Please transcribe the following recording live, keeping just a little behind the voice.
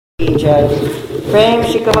Jai. Prem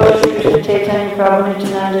Shikava Shri Krishna Chaitanya Prabhu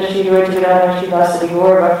Nityananda Shri Advaita Gadadhar Shri Vasadi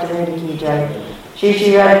Gaur Bhaktivinoda Ki Jai. Shri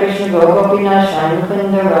Shri Radha Krishna Gopinath Shri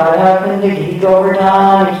Mukunda Radha Kunda Giri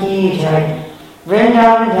Govardhan Ki Jai.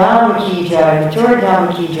 Vrindavan Dham Ki Jai. Mathura Dham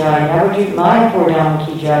Ki Jai. Navadvip Mayapur Dham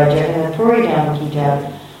Ki Jai. Jagannath Puri Dham Ki Jai.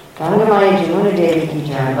 Gangamaya Jamuna Devi Ki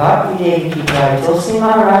Jai. Bhakti Devi Ki Jai. Tulsi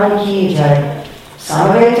Maharani Ki Jai.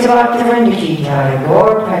 Samaveta Bhaktivinoda Ki Jai. Gaur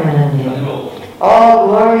Premanandi. All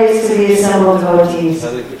glories to the assembled devotees.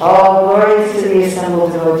 All glories to the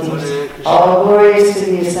assembled devotees. All glories to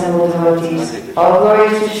the assembled devotees. All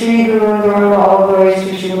glories to Sri Guru and Guru. All glories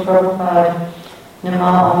to Sri Prabhupada.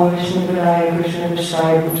 Nama Om Vishnu Padaya Krishna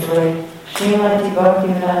Vishaya Bhutale. Srimati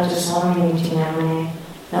Bhaktivedanta Swami Niti Namane.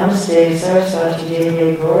 Namaste Saraswati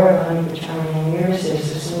Devi Gauravani Pacharani. Nirse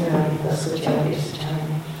Sasinirani Paskachati Satani.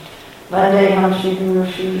 Vandeham Shri Guru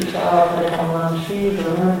Shri Tavadakalam Shri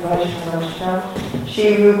Guru Vaishnavascha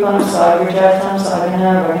Shri Rupam Sagrajatam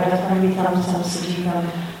Sagana Varnatam Vitam Samsajivam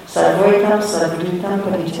Sadvaitam Sadvutam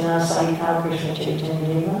Padichana Sahitam Krishna Chaitanya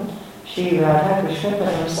Devam Shri Radha Krishna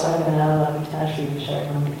Padam Sagana Lavita Shri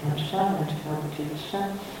Vishakam Vitam Sham Antakam Visham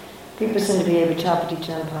Kripasin Devi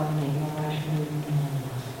Chapatichana Pavane Vaishnavascha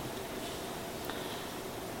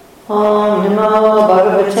Om Namo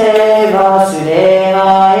Bhagavate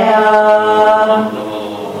Vasudevaya.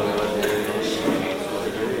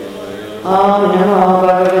 Om Namo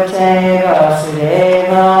Bhagavate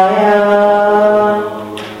Vasudevaya.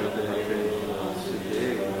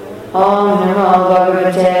 Om Namo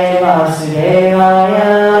Bhagavate Vasudevaya.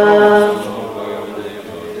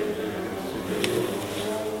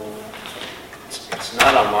 It's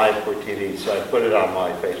not on my TV, so I put it on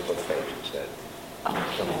my Facebook page instead.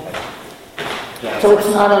 So it's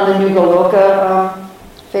not on the New Goloka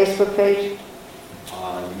Facebook page?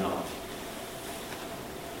 No.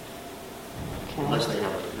 Okay. Unless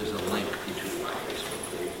there's a link between my Facebook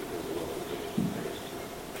page and the local page.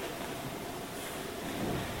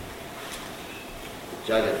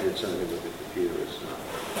 Jagat did something with the computer, it's not.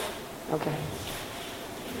 Okay.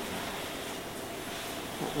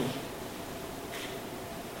 Let me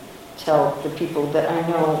tell the people that I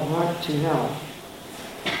know want to know.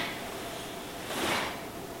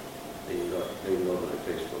 They can go to my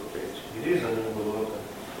Facebook page. It is on New Goloka.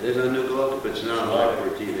 It is on New Goloka, but it's not on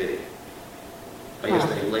Live TV. I guess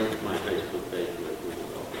they linked my Facebook page with New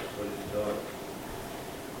Goloka. But it's dark.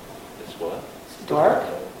 It's what? It's dark.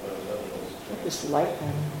 This light.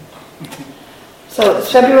 So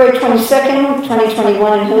it's February 22nd,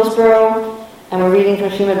 2021 in Hillsborough, and we're reading from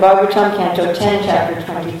Srimad Bhagavatam, Canto 10, Chapter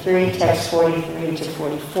 23, text 43 to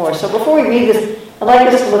 44. So before we read this, I'd like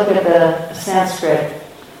us to look at the Sanskrit.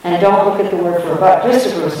 And don't look at the word for but.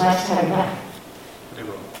 Christopher, it's nice to have you back.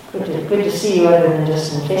 Good to see you other than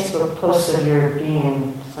just in Facebook posts of your being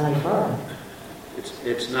in sunny Florida.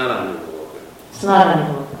 It's not on New Goloka. It's not on New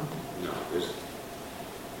Goloka. No, it's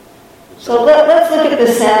So let's look at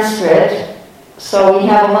the Sanskrit. So we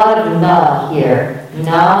have a lot of na here.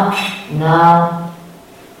 Na,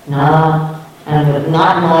 and the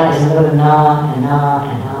not is another na, and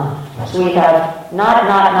na. So we have not,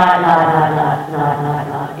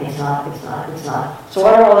 it's not. So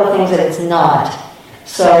what are all the things that it's not?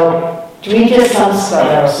 So, Dvija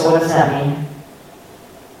Samskara, so what does that mean?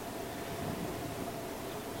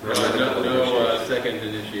 No second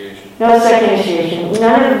initiation. No second initiation.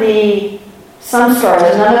 None of the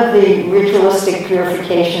samskaras, none of the ritualistic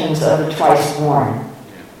purifications of the twice born.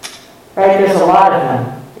 Right? There's a lot of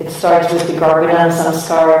them. It starts with the Garbhadan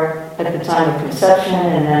samskara at the time of conception,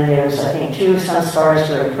 and then there's, I think, 2 samskaras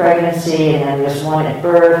during pregnancy, and then there's 1 at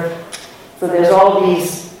birth. So there's all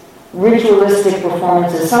these ritualistic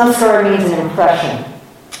performances. Samskara means an impression.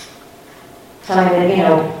 Something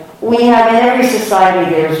that, we have in every society,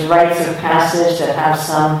 there's rites of passage that have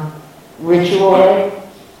some ritual.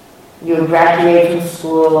 You graduate from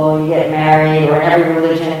school, you get married, or in every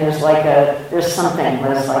religion there's something.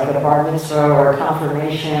 There's like a bar mitzvah or a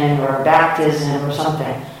confirmation or a baptism or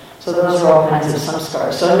something. So those are all kinds of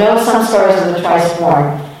samskaras. So no samskaras of the twice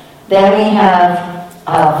born. Then we have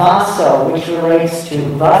vaso, which relates to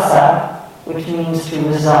vasa, which means to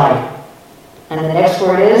reside. And the next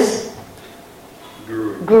word is?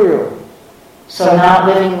 Guru. So not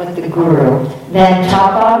living with the guru. Then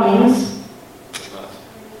tapa means?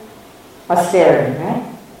 Austerity, right?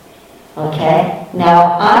 Okay.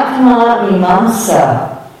 Now, Atma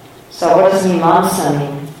Mimamsa. So what does Mimamsa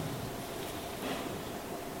mean?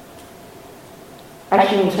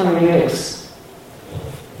 Actually, means hermeneutics.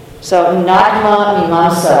 So, Natma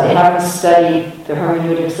Mimamsa. They haven't studied the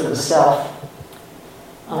hermeneutics of the self.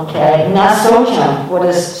 Okay. Nasocham. What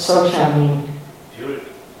does socham mean?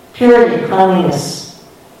 purity, cleanliness,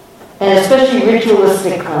 and especially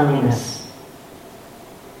ritualistic cleanliness.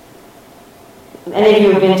 Any of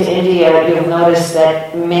you have been to India, you'll notice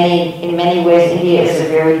that in many ways India is a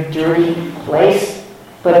very dirty place,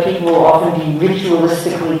 but people will often be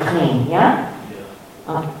ritualistically clean, yeah?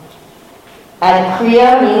 And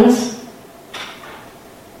Kriya means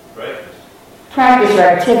practice or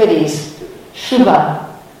activities. Shubha.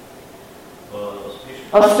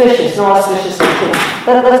 Auspicious. No auspicious activities.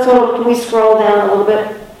 Let's go, can we scroll down a little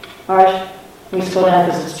bit? Arj? Can we scroll down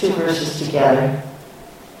because it's two verses together.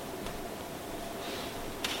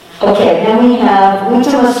 Okay, then we have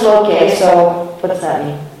Uttama Sloke, so what's that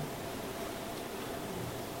mean?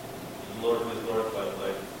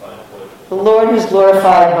 The Lord who is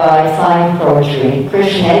glorified by fine poetry.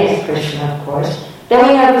 Krishna is Krishna, of course. Then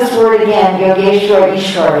we have this word again, Yogeshwar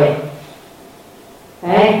Ishwari.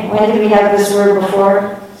 Right? When did we have this word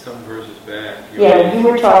before? Some verses back. Yeah, you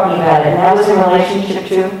were talking about it, and that was in relationship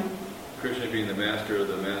to? Krishna being the master of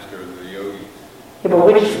the yogis. Yeah, but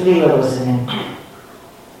which Leela was it in?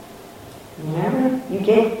 Remember? You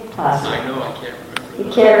gave class. I know, I can't remember. You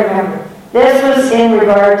can't remember. This was in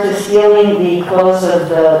regard to stealing the clothes of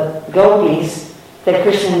the gopis that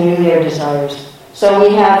Krishna knew their desires. So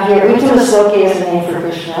we have here, Uttama Sloke is the name for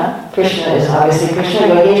Krishna. Krishna is obviously Krishna,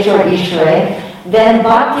 Yogeshwar Ishware. Then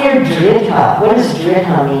Bhaktir Dridha. What does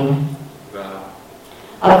Dridha mean? Vow.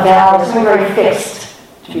 A vow, something very fixed,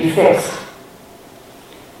 to be fixed.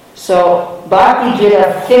 So Bhakti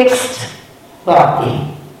Dridha, fixed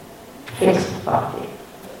bhakti. Fixed bhakti.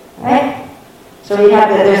 Right? So we have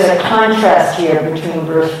that there's a contrast here between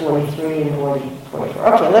verse 43 and 44.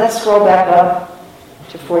 Okay, let's scroll back up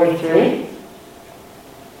to 43.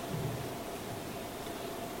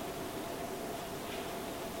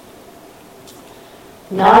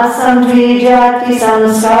 Nasam dvijati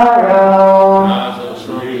samskaro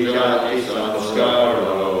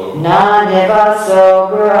na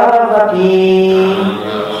devaso guravapi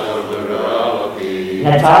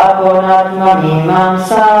natapo natma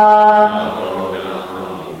mimamsa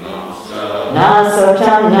na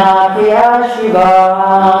sotam na priya shiva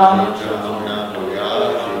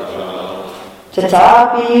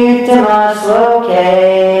tatapi uttama sloke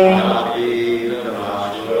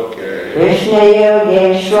Krishna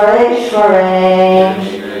Yogeshwareshware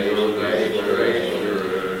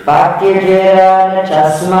Bhaktir Dhrida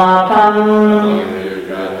Tasmakam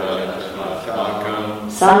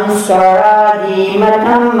Samskaradi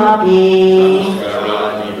Matamapi.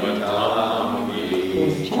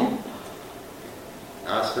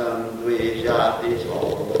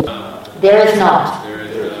 There is not.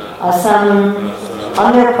 Asam,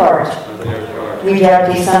 under part.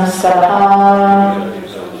 Vijati Samskaraha.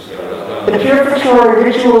 The purificatory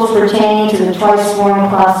rituals pertaining to the twice-born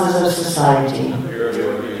classes of society.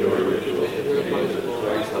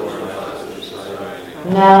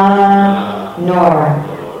 Na, nor,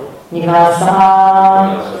 nivasa,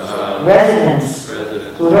 residence,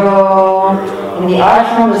 guru, in the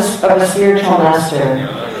ashram of a spiritual master.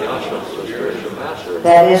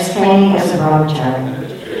 That is training as a brahmachari.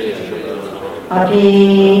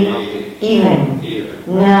 Api, even,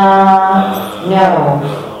 na, no.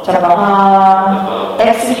 Tapaha,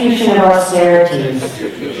 execution of austerities.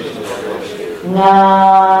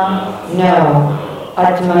 Na, no.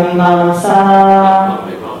 Atmamimamsa,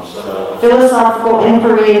 philosophical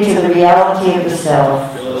inquiry into the reality of the self.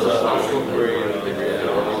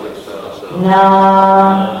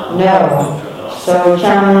 Na, no.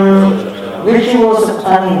 Socham, rituals of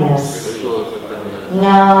cleanliness.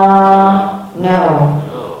 Na, no.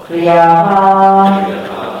 Kriyaha,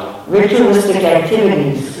 ritualistic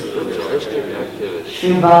activities.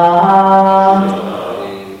 Shubha,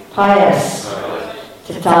 pious.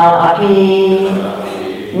 Tata api,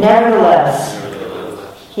 nevertheless.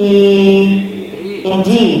 He,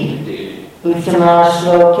 indeed, Uttama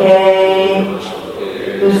Shloke,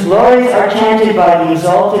 whose glories are chanted by the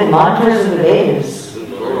exalted mantras of the Vedas.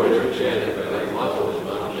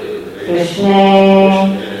 Krishna,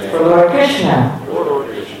 for Lord Krishna.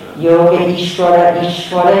 Yoga Ishvara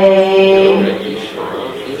Ishvare,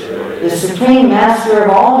 the Supreme Master of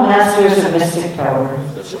all Masters of Mystic Power.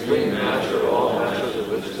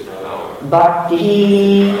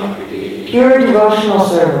 Bhakti, pure devotional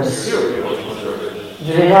service.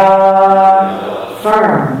 Dhrida,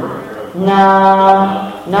 firm.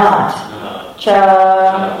 Na, not.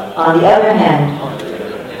 Cha, on the other hand.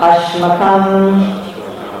 Ashmakam,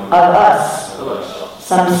 of us.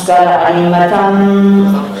 Samskara animatam,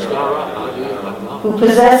 who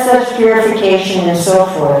possess such purification and so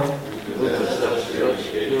forth.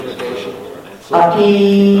 Api,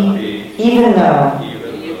 even though.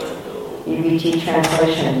 ABT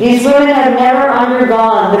translation. These women have never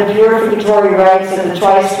undergone the purificatory rites of the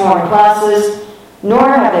twice-formed classes, nor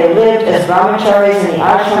have they lived as brahmacharis in the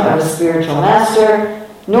ashram of a spiritual master,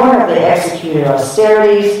 nor have they executed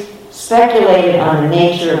austerities, speculated on the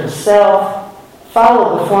nature of the self,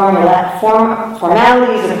 followed the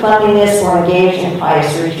formalities of cleanliness, or engaged in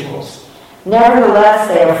pious rituals. Nevertheless,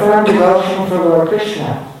 they affirm devotion for Lord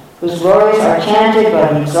Krishna, whose glories are chanted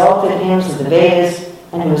by the exalted hymns of the Vedas,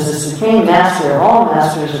 and who is the supreme master of all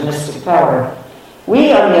masters of mystic power.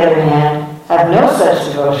 We, on the other hand, have no such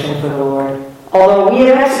devotion for the Lord, although we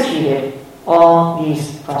have executed all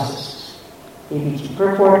these processes. ABT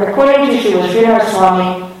purport. According to Srila Sridhar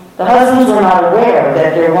Swami, the husbands were not aware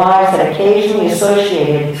that their wives had occasionally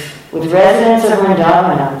associated with residents of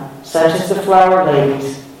Vrindavana, such as the flower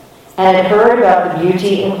ladies, and had heard about the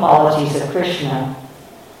beauty and qualities of Krishna.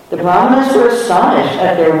 The Brahmanas were astonished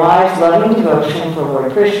at their wives' loving devotion for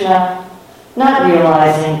Lord Krishna, not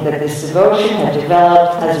realizing that this devotion had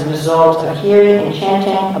developed as a result of hearing and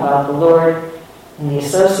chanting about the Lord and the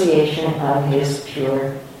association of his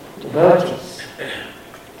pure devotees.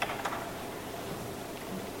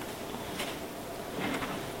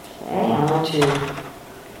 Okay, I want to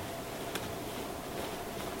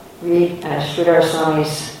read Sridhar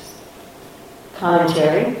Swami's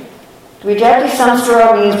commentary. Dvijati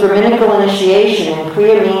Samskara means Brahminical initiation, and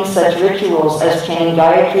Kriya means such rituals as chanting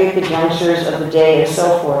Gayatri at the junctures of the day and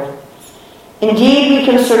so forth. Indeed, we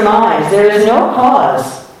can surmise there is no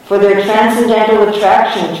cause for their transcendental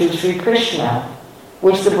attraction to Sri Krishna,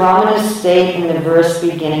 which the Brahmanas state in the verse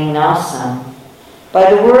beginning Nasam. By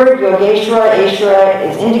the word Yogeshwara, Eshwara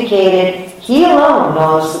is indicated he alone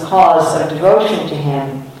knows the cause of devotion to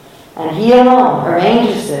him, and he alone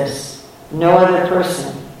arranges this, no other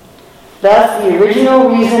person. Thus, the original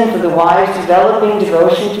reason for the wives developing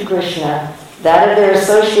devotion to Krishna, that of their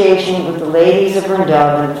association with the ladies of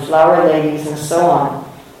Vrindavan, the flower ladies, and so on,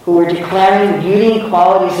 who were declaring the beauty and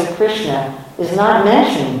qualities of Krishna, is not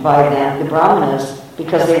mentioned by them, the Brahmanas,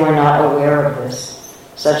 because they were not aware of this,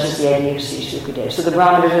 such as the idea of Sri Sukadeva. So the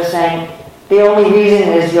Brahmanas are saying, the only reason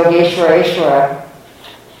is Yogeshwara Eshwara,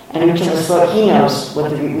 and Uchana, he knows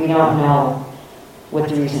what we don't know what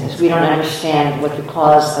the reason is. We don't understand what the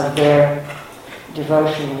cause of their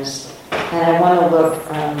devotion is. And I want to look,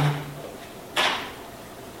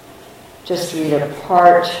 just read a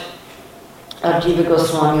part of Jiva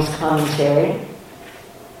Goswami's commentary.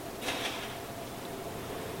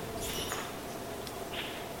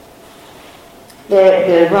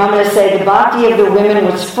 The Brahmanas say the bhakti of the women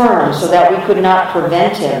was firm so that we could not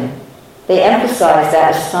prevent him. They emphasize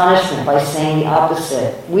that astonishment by saying the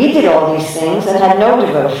opposite. We did all these things and had no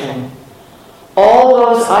devotion. All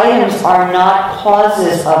those items are not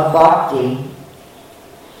causes of bhakti.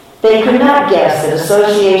 They could not guess that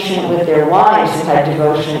association with their wives who had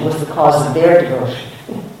devotion was the cause of their devotion.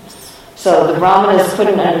 So the Brahmanas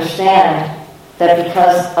couldn't understand that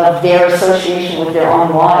because of their association with their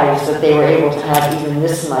own wives that they were able to have even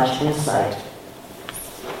this much insight.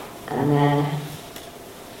 And then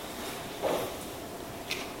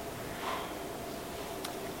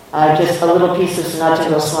just a little piece of Sanatana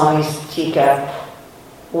Goswami's Tika,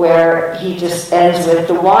 where he just ends with,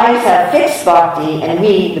 the wives have fixed bhakti, and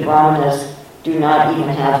we, the Brahmanas, do not even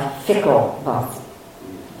have fickle bhakti.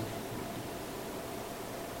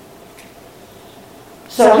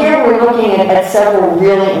 So here we're looking at several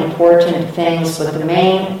really important things, but the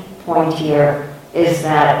main point here is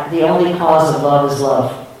that the only cause of love is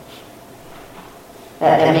love.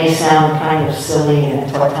 That may sound kind of silly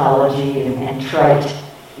and tautology and trite,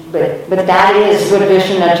 but that is what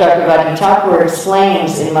Vishwanath Chakravarti Thakur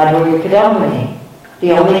explains in Madhurya Kadambini.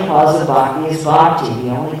 The only cause of bhakti is bhakti. The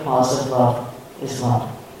only cause of love is love.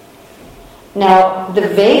 Now, the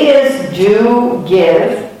Vedas do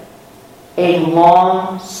give a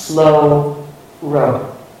long, slow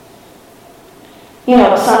road. You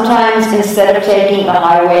know, sometimes instead of taking the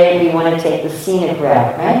highway, we want to take the scenic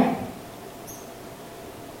route, right?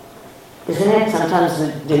 Isn't it? Sometimes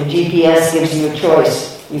the GPS gives you a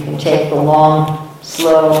choice. You can take the long,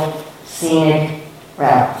 slow, scenic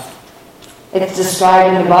route. It's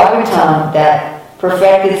described in the Bhagavatam that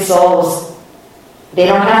perfected souls, they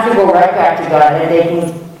don't have to go right back to Godhead. They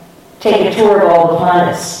can take a tour of all the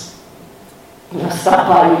planets. You know, stop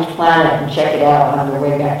by each planet and check it out on their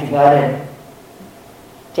way back to Godhead,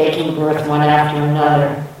 taking birth one after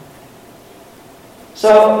another.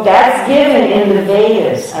 So that's given in the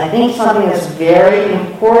Vedas. I think something that's very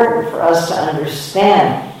important for us to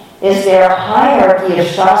understand is there a hierarchy of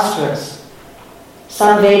Shastras.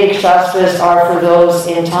 Some Vedic Shastras are for those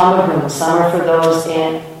in Tamagun, some are for those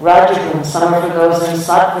in Rajagun, some are for those in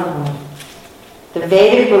Sattvagun. The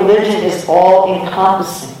Vedic religion is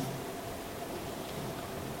all-encompassing.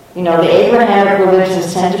 You know, the Abrahamic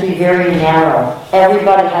religions tend to be very narrow.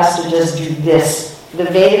 Everybody has to just do this. The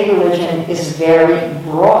Vedic religion is very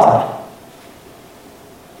broad.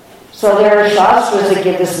 So there are shastras that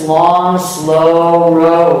give this long, slow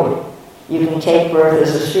road. You can take birth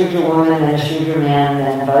as a Shudra woman, then a Shudra man,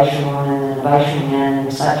 then a Vaishya woman, then a Vaishya man, then a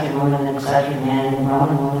Kshatriya woman, then a Kshatriya man, then a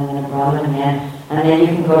Brahmin woman, then a Brahmin man, and then you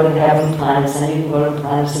can go to the heavenly planets, and then you can go to the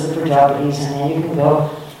planets of the Prajapatis, and then you can go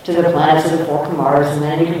to the planets of the four Kumars, and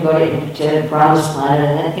then you can go to Brahma's planet,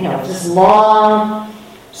 and then, you know, it's this long,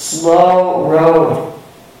 slow road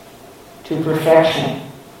to perfection.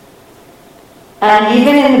 And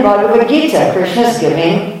even in the Bhagavad Gita, Krishna is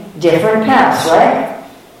giving different paths, right?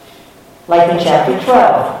 Like in chapter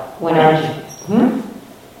 12, when Arjuna,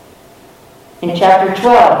 in chapter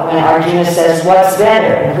 12, when Arjuna says, what's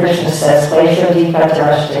better? And Krishna says, Klesha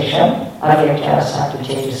dikatarashtesham,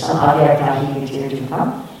 avyaktasatujejasam,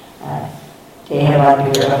 avyaktahivitirjupam,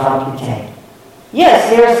 tehavadviravapite. Yes,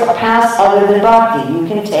 there's a path other than bhakti. You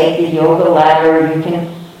can take the yoga ladder, you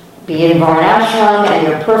can be in Varnashram, and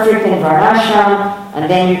you're perfect in Varnashram, and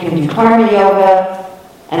then you can do Karma Yoga,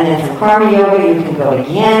 and then from Karma Yoga you can go to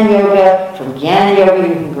Jnana Yoga, from Jnana Yoga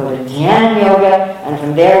you can go to Dhyana Yoga, and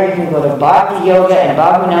from there you can go to Bhakti Yoga, and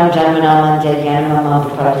Bhagavanam Janmanamante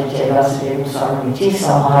Jnanamam Prakajate Vasudevam Sarvamiti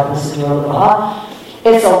Samhatma Sadhurabha.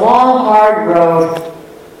 It's a long, hard road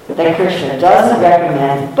that Krishna doesn't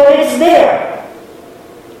recommend, but it's there.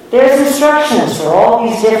 There's instructions for all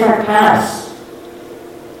these different paths.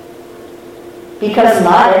 Because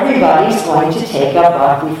not everybody's going to take up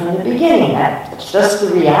bhakti from the beginning. That's just the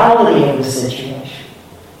reality of the situation.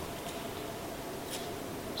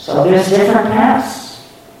 So there's different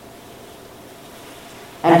paths.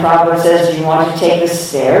 And Prabhupada says, do you want to take the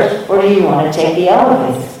stairs or do you want to take the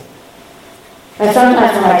elevator? And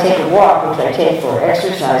sometimes when I take a walk, which I take for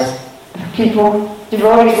exercise,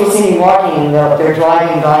 devotees will see me walking and they're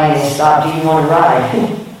driving by and they stop, do you want to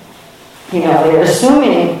ride? You know, they're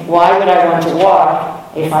assuming, why would I want to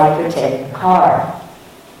walk if I could take a car?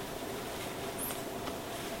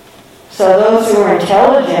 So those who are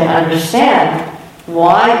intelligent understand,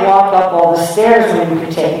 why walk up all the stairs when you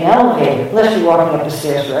could take an elevator? Unless you're walking up the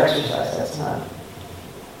stairs for exercise, that's not.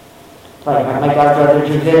 Like my godbrother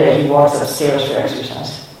Dravida, he walks upstairs for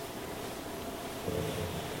exercise.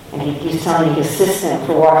 And he's telling the assistant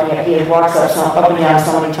for walking up, he walks up and down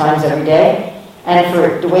so many times every day. And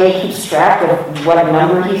for the way he keeps track of what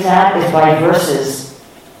number he's at is by verses.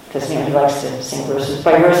 Because, you know, he likes to sing verses.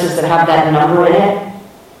 By verses that have that number in it.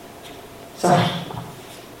 So,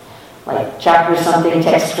 like chapter something,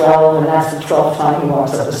 text 12, and that's the 12th time he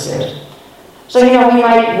walks up the stairs. So, you know, we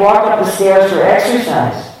might walk up the stairs for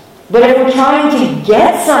exercise. But if we're trying to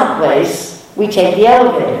get someplace, we take the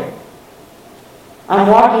elevator. I'm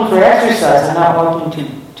walking for exercise, I'm not walking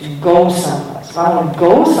to go someplace. If I want to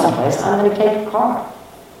go someplace, I'm going to take a car.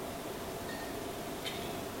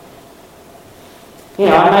 You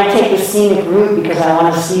know, I might take the scenic route because I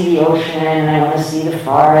want to see the ocean, and I want to see the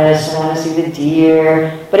forest, I want to see the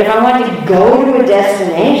deer. But if I want to go to a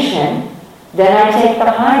destination, then I take the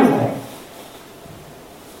highway.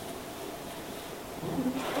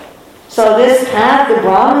 So this path the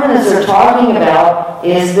Brahmanas are talking about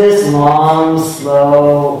is this long,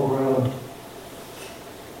 slow road.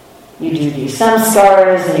 You do these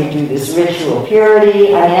samskaras and you do this ritual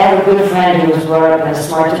purity. I mean, I have a good friend who was brought up in a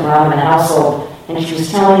Smarta Brahmin household, and she was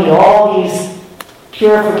telling me all these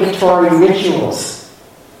purificatory rituals.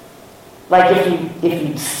 Like if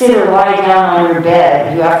you sit or lie down on your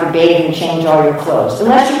bed, you have to bathe and change all your clothes.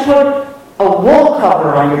 Unless you put a wool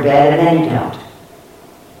cover on your bed, and then you don't.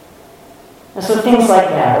 And so things like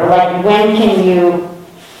that. Or like, when can you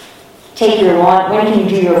when can you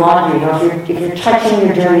do your laundry? You know, if you're touching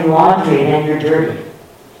your dirty laundry, then you're dirty.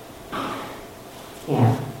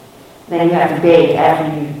 Yeah. Then you have to bathe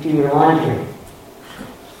after you do your laundry.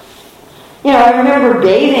 You know, I remember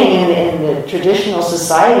bathing in the traditional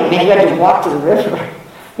society. I mean, you had to walk to the river.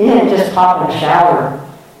 You didn't just hop in a shower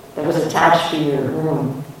that was attached to your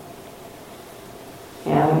room.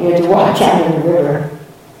 You know, you had to walk down in the river,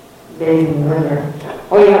 bathe in the river.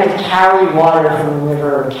 Or you had to carry water from the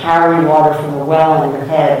river, or carry water from the well in your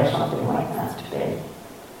head, or something like that to bathe.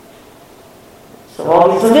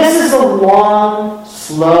 So this is a long,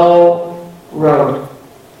 slow road.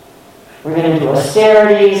 We're going to do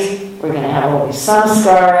austerities, we're going to have all these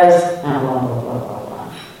samskaras, and blah, blah, blah, blah,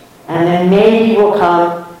 blah. And then maybe we'll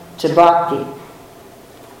come to bhakti.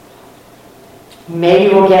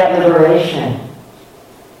 Maybe we'll get liberation.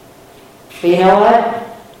 But you know what?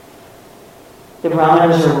 The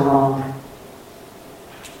Brahmanas are wrong.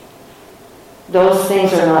 those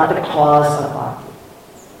things are not the cause of bhakti.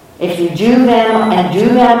 If you do them and do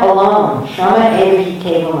them alone, Shama Evahi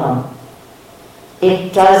Kevalam,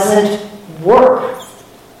 it doesn't work.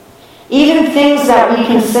 Even things that we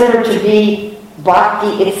consider to be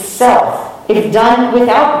bhakti itself, if done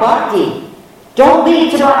without bhakti, don't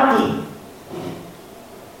lead to bhakti.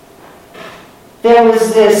 There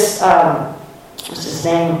was this, what's his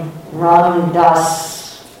name? Ram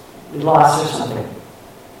Das Vilas or something.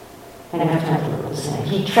 I don't have time to look at his name.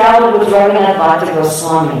 He traveled with Raghunath Bhatta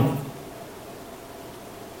Goswami.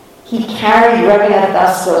 He carried Raghunath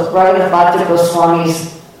Bhatta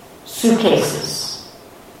Goswami's suitcases.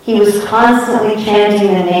 He was constantly chanting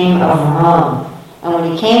the name of Ram. And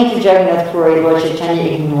when he came to Jagannath Puri, Lord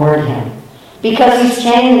Chaitanya ignored him. Because he's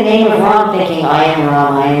chanting the name of Ram, thinking, I am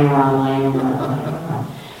Ram, I am Ram, I am Ram, I am Ram.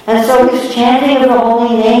 And so his chanting of the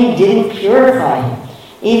holy name didn't purify him.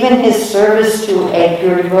 Even his service to a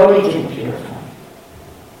pure devotee didn't purify him.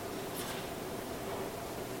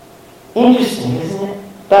 Interesting, isn't it?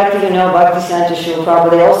 Bhakti Vinod, Bhaktisiddhanta Srila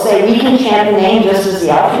Prabhupada, they all say we can chant the name just as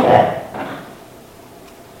the alphabet.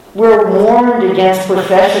 We're warned against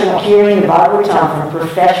hearing the Bhagavatam from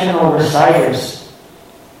professional reciters.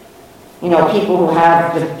 You know, people who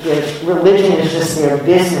have the religion is just their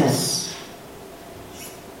business.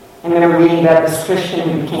 I remember reading about this Christian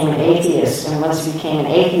who became an atheist, and once he became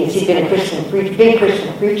an atheist, he'd been a big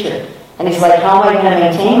Christian preacher. And he's like, how am I going to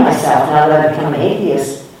maintain myself now that I've become an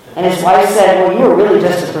atheist? And his wife said, well, you were really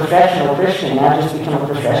just a professional Christian, now just become a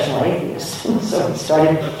professional atheist. So he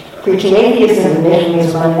started preaching atheism and making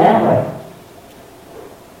his money that way.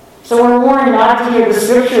 So we're warned not to hear the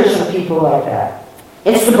scriptures from people like that.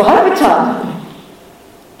 It's the Bhagavatam.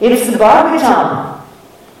 It's the Bhagavatam.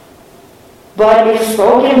 But if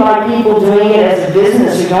spoken by people doing it as a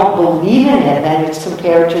business who don't believe in it, then it's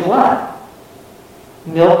compared to what?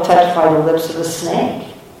 Milk touched by the lips of a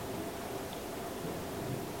snake.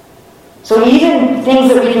 So even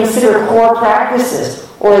things that we consider core practices,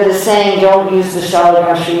 or the saying, don't use the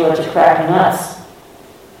Shalagram Srila to crack nuts,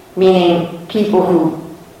 meaning people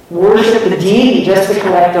who worship the deity just to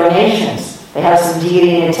collect donations. They have some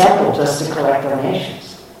deity in a temple just to collect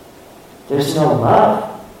donations. There's no love.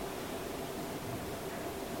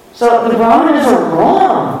 So the Brahmanas are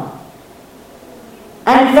wrong.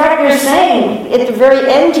 And in fact, they're saying at the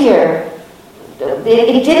very end here,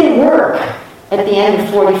 it didn't work at the end of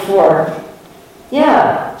 44.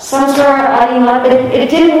 Yeah, samsara adinat, it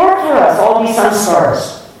didn't work for us, all these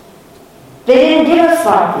samskaras. They didn't give us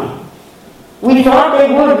bhakti. We thought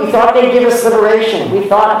they would. We thought they'd give us liberation. We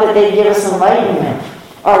thought that they'd give us enlightenment.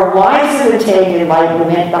 Our wives have attained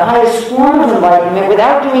enlightenment, the highest form of enlightenment,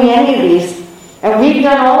 without doing any of these. And we've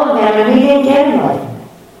done all of them, and we didn't get enlightenment.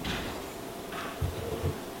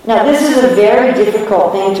 Now, this is a very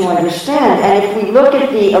difficult thing to understand. And if we look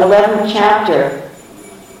at the 11th chapter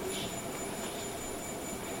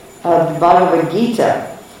of the Bhagavad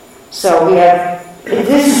Gita, so we have,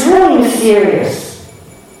 this is really mysterious.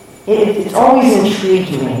 It's always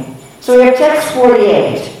intrigued me. So we have text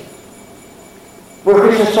 48, where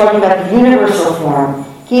Krishna's talking about the universal form.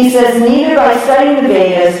 He says, neither by studying the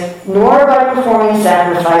Vedas, nor by performing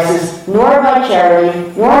sacrifices, nor by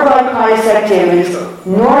charity, nor by pious activities,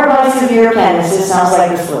 nor by severe penances, sounds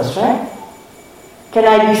like this list, right? Can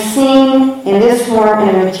I be seen in this form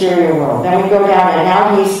in the material world? Then we go down, and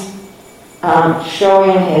now he's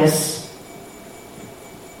showing his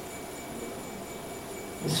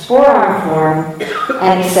forearm form,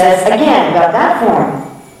 and he says, again, about that form.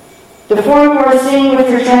 The form you are seeing with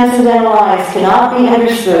your transcendental eyes cannot be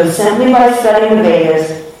understood simply by studying the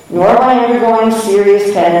Vedas, nor by undergoing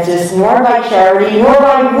serious penances, nor by charity, nor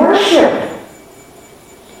by worship.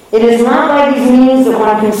 It is not by these means that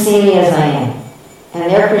one can see me as I am.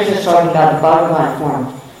 And there Krishna is talking about the Bhagavan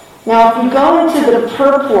form. Now, if you go into the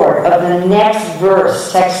purport of the next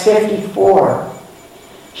verse, text 54,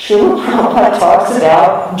 Srila Prabhupada talks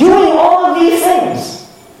about doing all of these things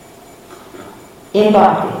in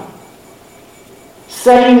bhakti.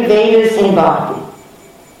 Studying the Vedas in bhakti.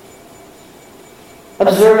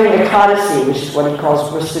 Observing Ekadasi, which is what he calls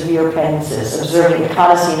for severe penances. Observing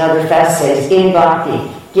Ekadasi and other fast days in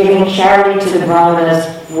bhakti. Giving charity to the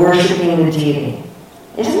Brahmanas, worshipping the deity.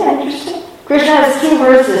 Isn't that interesting? Krishna has 2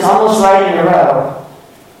 verses almost right in a row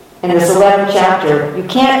in this 11th chapter. You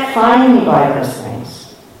can't find me by those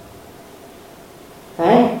things.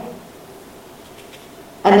 Right?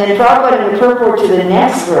 And then Prabhupada in the purport to the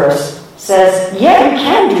next verse says, yeah, you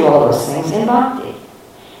can do all those things in bhakti.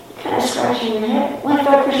 You're kind of scratching your head. Well, I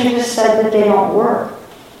thought Krishna just said that they don't work.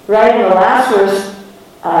 Right in the last verse,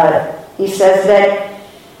 he says that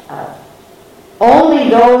Only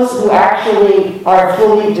those who actually are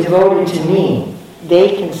fully devoted to me,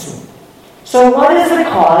 they can see. So what is the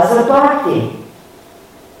cause of bhakti?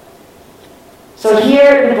 So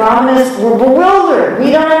here the Brahmanas were bewildered. We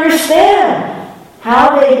don't understand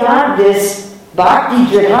how they got this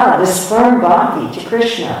bhakti dridha, this firm bhakti to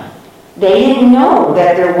Krishna. They didn't know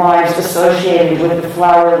that their wives associated with the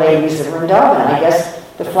flower ladies of Vrindavan. I guess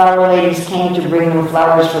the flower ladies came to bring them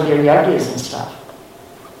flowers for their yajnas and stuff.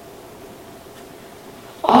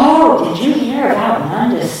 Oh, did you hear about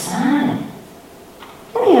Nanda's son?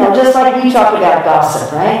 You know, just like we talk about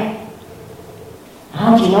gossip, right?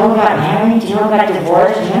 Oh, do you know who got married? Do you know who got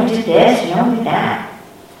divorced? Do you know who did this? Do you know who did that?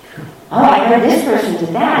 Oh, I heard this person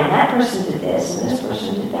did that, and that person did this, and this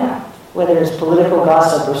person did that. Whether it's political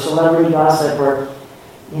gossip or celebrity gossip or,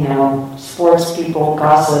 you know, sports people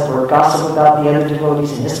gossip or gossip about the other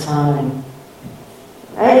devotees in ISKCON.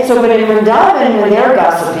 Right? So, but in Vrindavan, when they're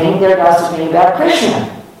gossiping about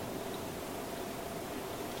Krishna.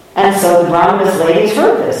 And so the Brahmanas ladies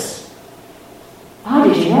heard this. Oh,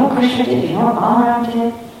 did you know Krishna did? Did you know Balaram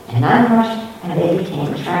did? And Nanda, and they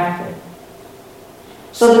became attracted.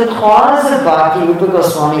 So the cause of bhakti, Rupa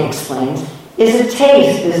Goswami explains, is a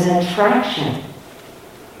taste, is an attraction.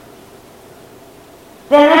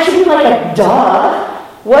 Then that should be like a duh.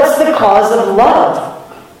 What's the cause of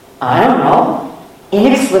love? I don't know.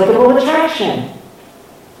 Inexplicable attraction.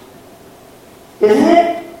 Isn't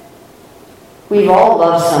it? We've all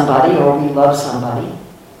loved somebody or we love somebody.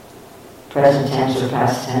 Present tense or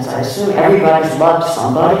past tense. I assume everybody's loved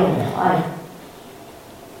somebody in their life.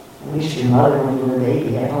 At least your mother when you were a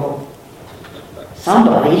baby, I hope.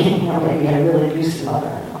 Somebody, you know, maybe had a really abusive mother,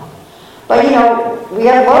 I don't know. But, you know, we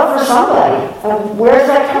have love for somebody. Where does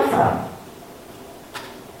that come from?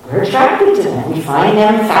 We're attracted to them. We find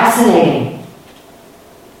them fascinating.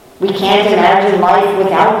 We can't imagine life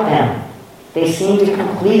without them. They seem to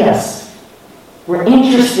complete us. We're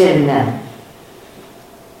interested in them.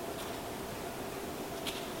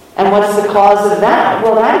 And what's the cause of that?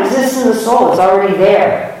 Well, that exists in the soul. It's already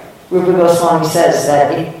there. Rupa Goswami says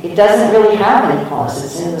that it doesn't really have any cause.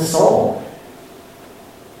 It's in the soul.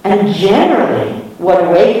 And generally, what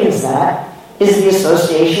awakens that is the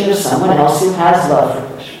association of someone else who has love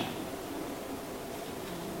for Krishna.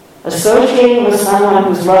 Associating with someone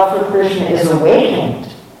whose love for Krishna is awakened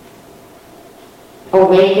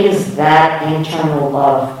awakens that internal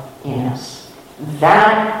love in us.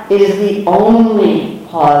 That is the only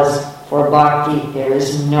cause for bhakti. There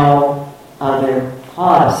is no other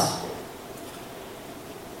cause.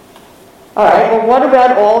 All right, well, what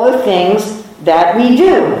about all the things that we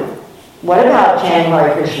do? What about chanting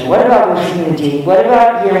Hare Krishna? What about worshiping the deity? What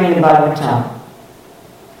about hearing the Bhagavatam?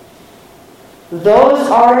 Those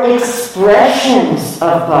are expressions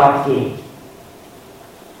of bhakti.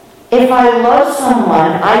 If I love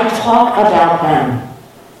someone, I talk about them.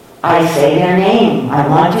 I say their name. I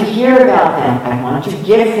want to hear about them. I want to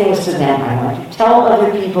give things to them. I want to tell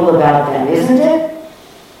other people about them, isn't it?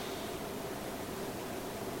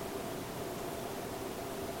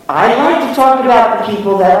 I like to talk about the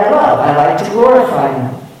people that I love. I like to glorify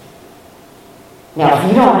them. Now, if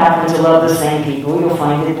you don't happen to love the same people, you'll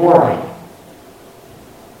find it boring.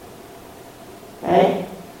 Right?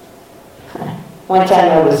 One time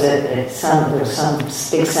there was some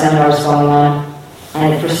big seminars going on,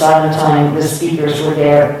 and at prasadam time, the speakers were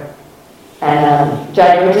there. And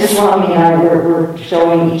Jayaguru Swami and I were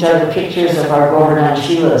showing each other pictures of our Govardhan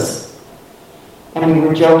Shilas. And we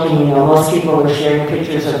were joking, you know, most people were sharing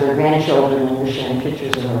pictures of their grandchildren and we're sharing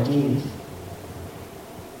pictures of our deities.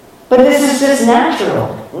 But this is just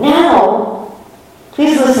natural. Now,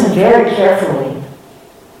 please listen very carefully.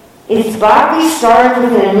 It's bhakti starts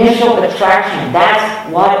with an initial attraction.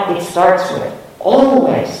 That's what it starts with.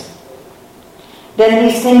 Always. Then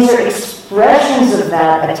these things are expressions of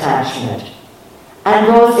that attachment. And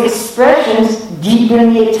those expressions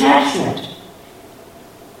deepen the attachment.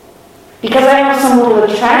 Because I have some little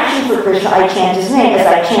attraction for Krishna, I chant his name. As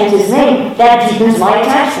I chant his name, that deepens my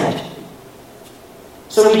attachment.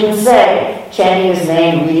 So we can say, chanting his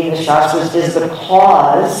name, reading the Shastras is the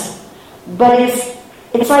cause, but it's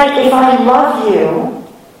like if I love you,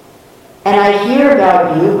 and I hear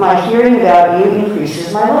about you, my hearing about you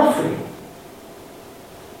increases my love for you.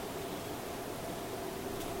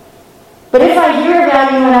 But if I hear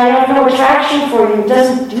about you and I have no attraction for you, it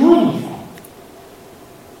doesn't do anything.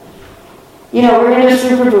 You know, Virendra Sri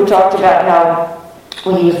Prabhu talked about how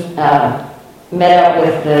when he met up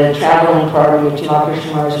with the traveling party of Tamal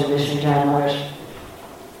Krishna Maharaj and Vishnu Jan Maharaj,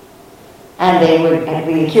 and they would, at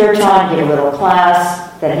the kirtan, give a little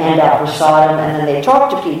class, then hand out prasadam, and then they talk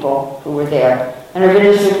to people who were there. And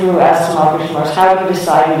Ravinder Sudguru asked Maharaj Maharaj, how do you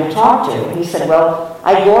decide who to talk to? And he said, well,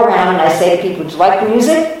 I go around and I say to people, do you like the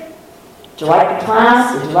music? Do you like the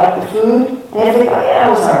class? Did you like the food? And if they go, yeah,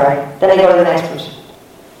 it was all right, then I go to the next person.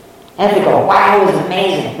 And if they go, wow, it was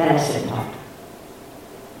amazing, then I sit and talk to them.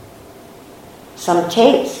 Some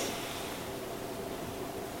taste.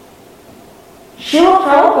 Srila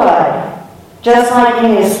Prabhupada, just like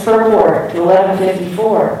in his purport to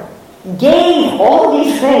 1154, gave all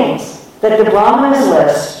these things that the Brahmanas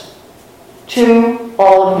list to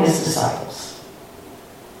all of his disciples.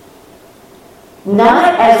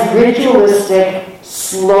 Not as ritualistic,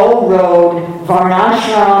 slow road,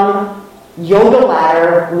 varnashram, yoga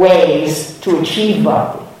ladder ways to achieve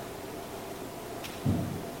bhakti.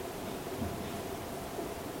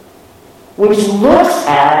 Which looks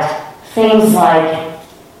at things like,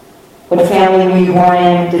 what family were you born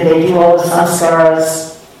in? Did they do all the sanskaras?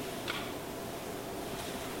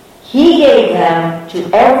 He gave them to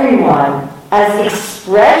everyone as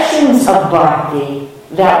expressions of bhakti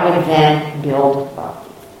that would then build bhakti.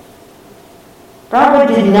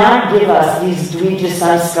 Prabhupada did not give us these dvija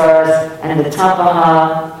sanskaras and the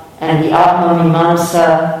tapaha and the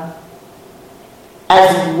atma-mimamsa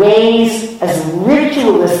as ways, as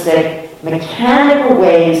ritualistic, mechanical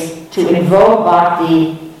ways to invoke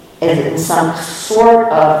bhakti as in some sort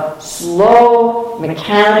of slow,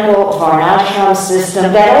 mechanical varnashram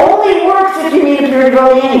system that only works if you meet a pure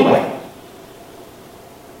devotee anyway.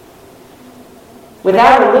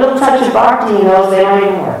 Without a little touch of bhakti in those, they don't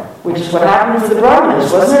even work. Which is what happened to the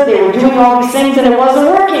Brahmanas, wasn't it? They were doing all these things and it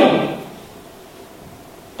wasn't working.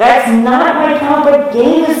 That's not why Prabhupada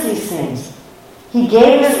gave us these things. He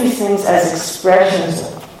gave us these things as expressions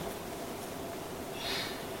of,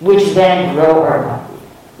 which then grow our bhakti.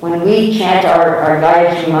 When we chant our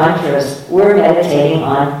Gayatri mantras, we're meditating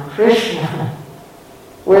on Krishna.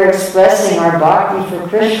 We're expressing our bhakti for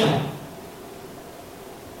Krishna.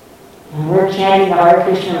 When we're chanting the Hare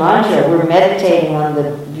Krishna mantra, we're meditating on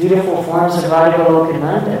the beautiful forms of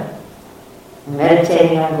Radhagolokananda. We're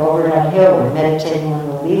meditating on Govardhan Hill. We're meditating on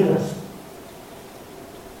the Leelas.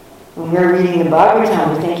 When we're reading the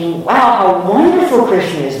Bhagavatam, we're thinking, wow, how wonderful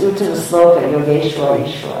Krishna is, Uttama Sloka, Yogeshwar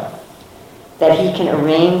Ishwara, that he can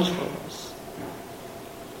arrange for us.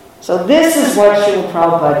 So this is what Srila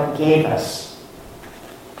Prabhupada gave us.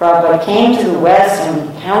 Prabhupada came to the West and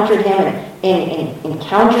we encountered him, and in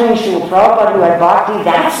encountering Srila Prabhupada who had bhakti,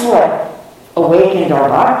 that's what awakened our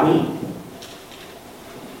bhakti.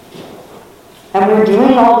 And we're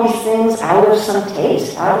doing all these things out of some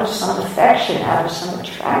taste, out of some affection, out of some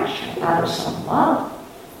attraction, out of some love.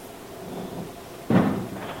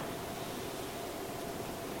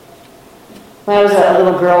 When I was a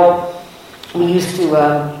little girl, we used to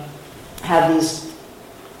have these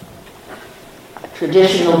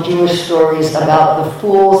traditional Jewish stories about the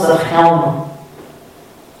fools of Helm.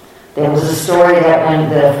 There was a story that when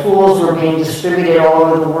the fools were being distributed all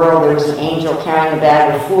over the world, there was an angel carrying a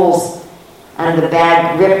bag of fools, and the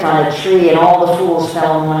bag gripped on a tree, and all the fools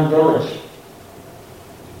fell in one village.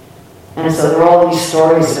 And so there were all these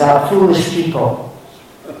stories about foolish people,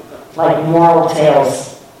 like moral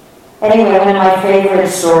tales. Anyway, one of my favorite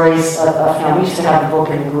stories of Helm, we used to have a book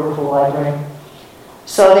in the Gurukul library.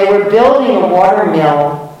 So they were building a water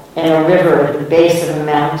mill in a river at the base of a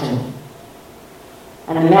mountain.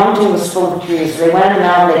 And the mountain was full of trees. So they went on the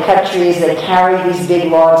mountain, they cut trees, they carried these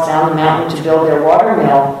big logs down the mountain to build their water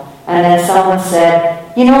mill. And then someone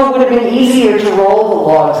said, you know, it would have been easier to roll the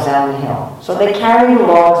logs down the hill. So they carried the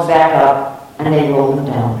logs back up and they rolled them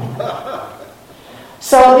down the hill.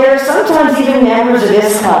 So there are sometimes even members of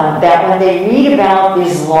ISKCON that when they read about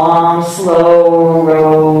this long, slow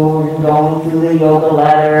road and going through the yoga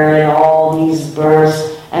ladder and all these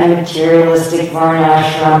births and materialistic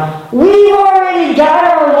varnashram, we've already got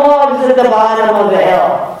our logs at the bottom of the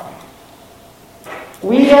hill.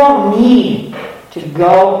 We don't need to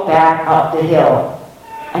go back up the hill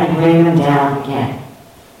and bring them down again.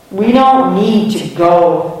 We don't need to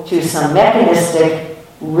go to some mechanistic,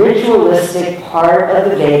 ritualistic part of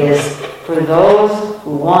the Vedas for those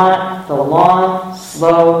who want the long,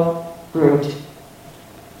 slow route,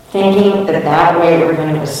 thinking that that way we're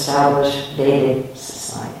going to establish Vedic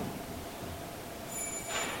society.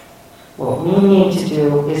 What we need to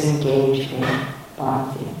do is engage in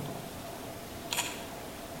bhakti.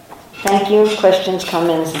 Thank you. Questions,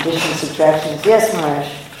 comments, additions, subtractions? Yes,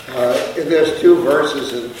 Maharaj. There's two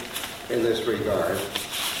verses in this regard.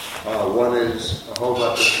 One is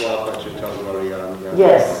Hova Swapa Chitagvariyam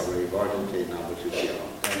Yes. Varjante Namachutyam.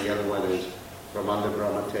 And the other one is Brahmanda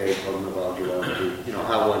Brahmate Purnavagyavam,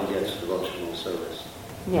 how one gets devotional service.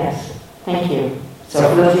 Yes. Thank you. So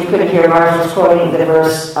for those of you who couldn't hear, Marge was quoting the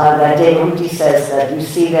verse that Devahuti says that you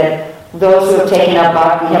see that those who have taken up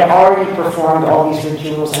bhakti have already performed all these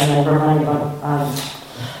rituals, and then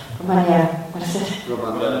what is it?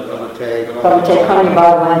 Bhavate Kanya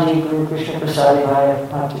Bhagavanji Guru Krishna Prasadi Vaya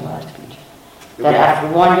Bhakti Bhakti. That after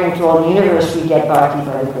wandering through all the universe, we get bhakti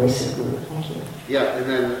by the grace of Guru. Thank you. Yeah, and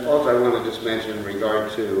then also I want to just mention in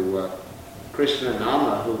regard to Krishna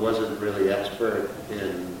Nama, who wasn't really expert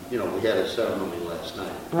in, we had a ceremony last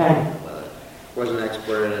night. Right. Wasn't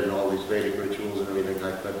expert in all these Vedic rituals and everything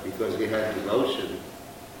like that, because he had devotion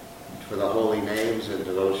for the holy names and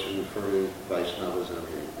devotion for Vaishnavas and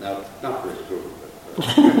everything. Now, not for his guru,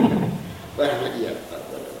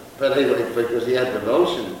 but anyway, because he had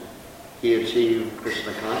devotion, he achieved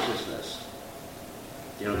Krishna consciousness.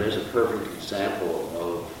 There's a perfect example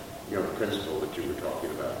of, the principle that you were talking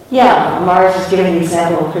about. Yeah, Mars is giving the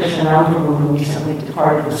example of Krishna Mahaprabhu, who recently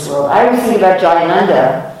departed this world. I always think about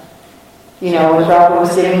Jayananda. When Prabhupada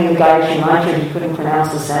was giving the Gayatri Mantra, he couldn't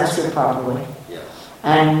pronounce the Sanskrit properly. Yes.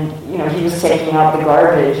 And, he was taking out the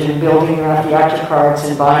garbage and building the Rathayatra carts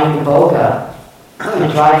and buying the boga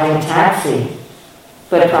and driving a taxi.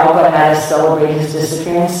 But Prabhupada had to celebrate his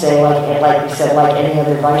disappearance day, like we said, like any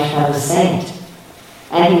other Vaishnava saint.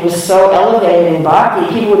 And he was so elevated in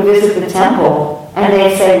bhakti, people would visit the temple and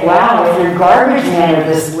they'd say, wow, if your garbage man are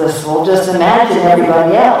this blissful, just imagine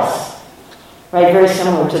everybody else. Right, very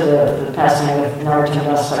similar to the passing with Narottam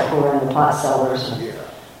Das Thakur and the pot sellers and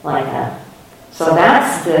like that. So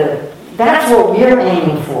that's what we're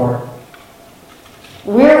aiming for.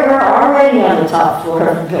 We're already on the top floor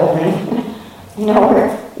of the building.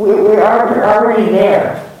 We're already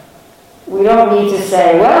there. We don't need to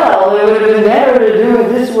say, well, it would have been better to do it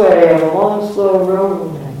this way, on a long, slow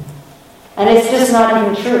road. And it's just not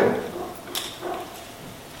even true.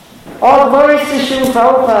 All glories to Srila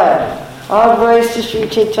Prabhupada. All glories to Sri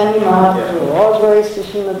Chaitanya Mahaprabhu. All glories to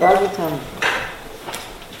Srimad Bhagavatam.